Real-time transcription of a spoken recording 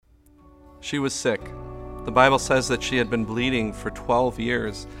She was sick. The Bible says that she had been bleeding for 12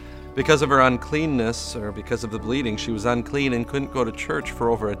 years. Because of her uncleanness, or because of the bleeding, she was unclean and couldn't go to church for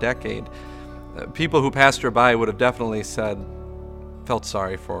over a decade. People who passed her by would have definitely felt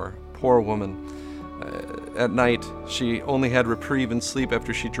sorry for her. Poor woman. At night, she only had reprieve and sleep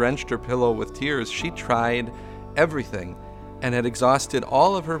after she drenched her pillow with tears. She tried everything and had exhausted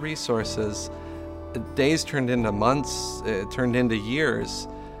all of her resources. Days turned into months, it turned into years.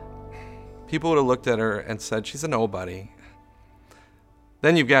 People would have looked at her and said, she's a nobody.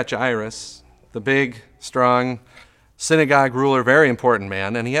 Then you've got Jairus, the big, strong synagogue ruler, very important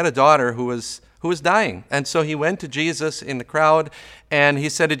man, and he had a daughter who was dying. And so he went to Jesus in the crowd, and he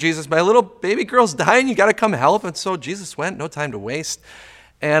said to Jesus, my little baby girl's dying, you got to come help. And so Jesus went, no time to waste.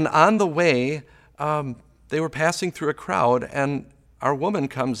 And on the way, they were passing through a crowd, and our woman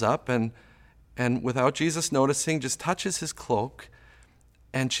comes up and without Jesus noticing, just touches his cloak,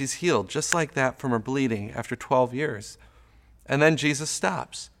 and she's healed just like that from her bleeding after 12 years. And then Jesus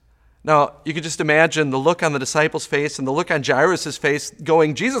stops. Now, you could just imagine the look on the disciples' face and the look on Jairus' face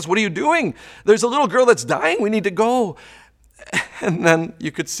going, Jesus, what are you doing? There's a little girl that's dying. We need to go. And then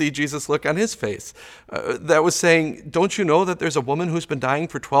you could see Jesus' look on his face that was saying, don't you know that there's a woman who's been dying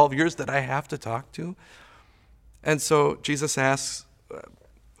for 12 years that I have to talk to? And so Jesus asks,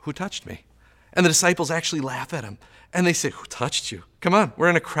 who touched me? And the disciples actually laugh at him. And they say, who touched you? Come on, we're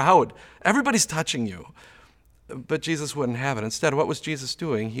in a crowd. Everybody's touching you. But Jesus wouldn't have it. Instead, what was Jesus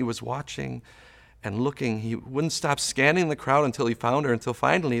doing? He was watching and looking. He wouldn't stop scanning the crowd until he found her, until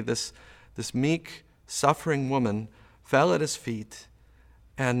finally this meek, suffering woman fell at his feet.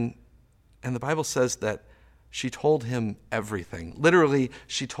 And the Bible says that she told him everything. Literally,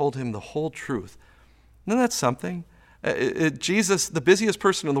 she told him the whole truth. Isn't that something? Jesus, the busiest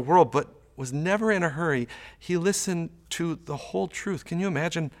person in the world, but was never in a hurry. He listened to the whole truth. Can you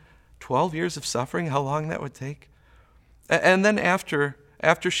imagine 12 years of suffering, how long that would take? And then after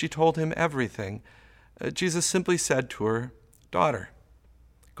she told him everything, Jesus simply said to her, daughter,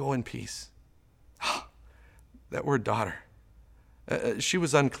 go in peace. That word daughter. She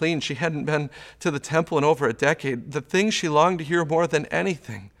was unclean. She hadn't been to the temple in over a decade. The thing she longed to hear more than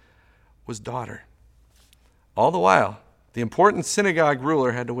anything was daughter. All the while, the important synagogue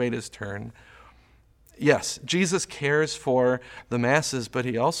ruler had to wait his turn. Yes, Jesus cares for the masses, but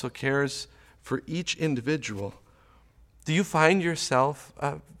he also cares for each individual. Do you find yourself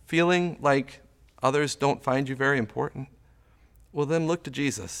feeling like others don't find you very important? Well, then look to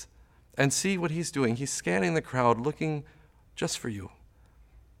Jesus and see what he's doing. He's scanning the crowd, looking just for you.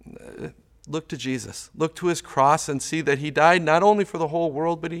 Look to Jesus. Look to his cross and see that he died not only for the whole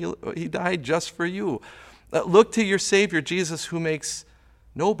world, but he died just for you. Look to your Savior, Jesus, who makes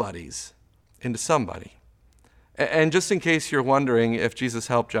nobodies into somebody. And just in case you're wondering if Jesus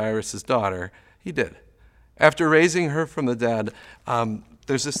helped Jairus' daughter, he did. After raising her from the dead,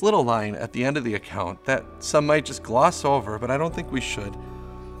 there's this little line at the end of the account that some might just gloss over, but I don't think we should.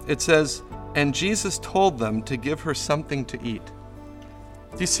 It says, and Jesus told them to give her something to eat.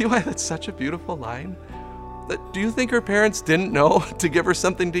 Do you see why that's such a beautiful line? Do you think her parents didn't know to give her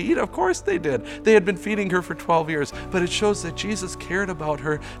something to eat? Of course they did. They had been feeding her for 12 years, but it shows that Jesus cared about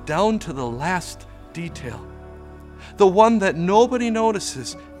her down to the last detail. The one that nobody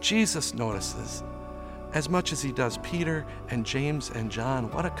notices, Jesus notices. As much as he does Peter and James and John,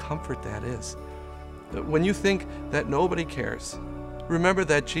 what a comfort that is. When you think that nobody cares, remember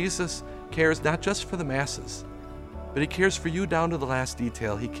that Jesus cares not just for the masses, but he cares for you down to the last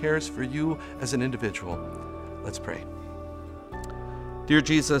detail. He cares for you as an individual. Let's pray. Dear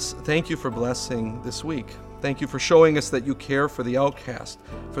Jesus, thank you for blessing this week. Thank you for showing us that you care for the outcast,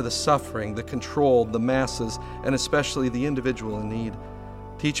 for the suffering, the controlled, the masses, and especially the individual in need.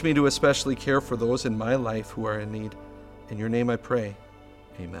 Teach me to especially care for those in my life who are in need. In your name I pray.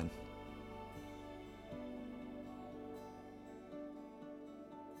 Amen.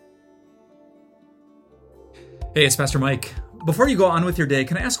 Hey, it's Pastor Mike. Before you go on with your day,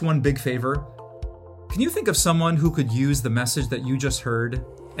 can I ask one big favor? Can you think of someone who could use the message that you just heard?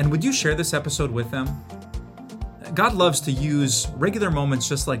 And would you share this episode with them? God loves to use regular moments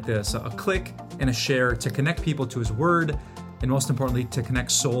just like this, a click and a share, to connect people to his word, and most importantly, to connect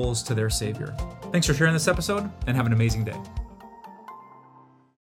souls to their Savior. Thanks for sharing this episode, and have an amazing day.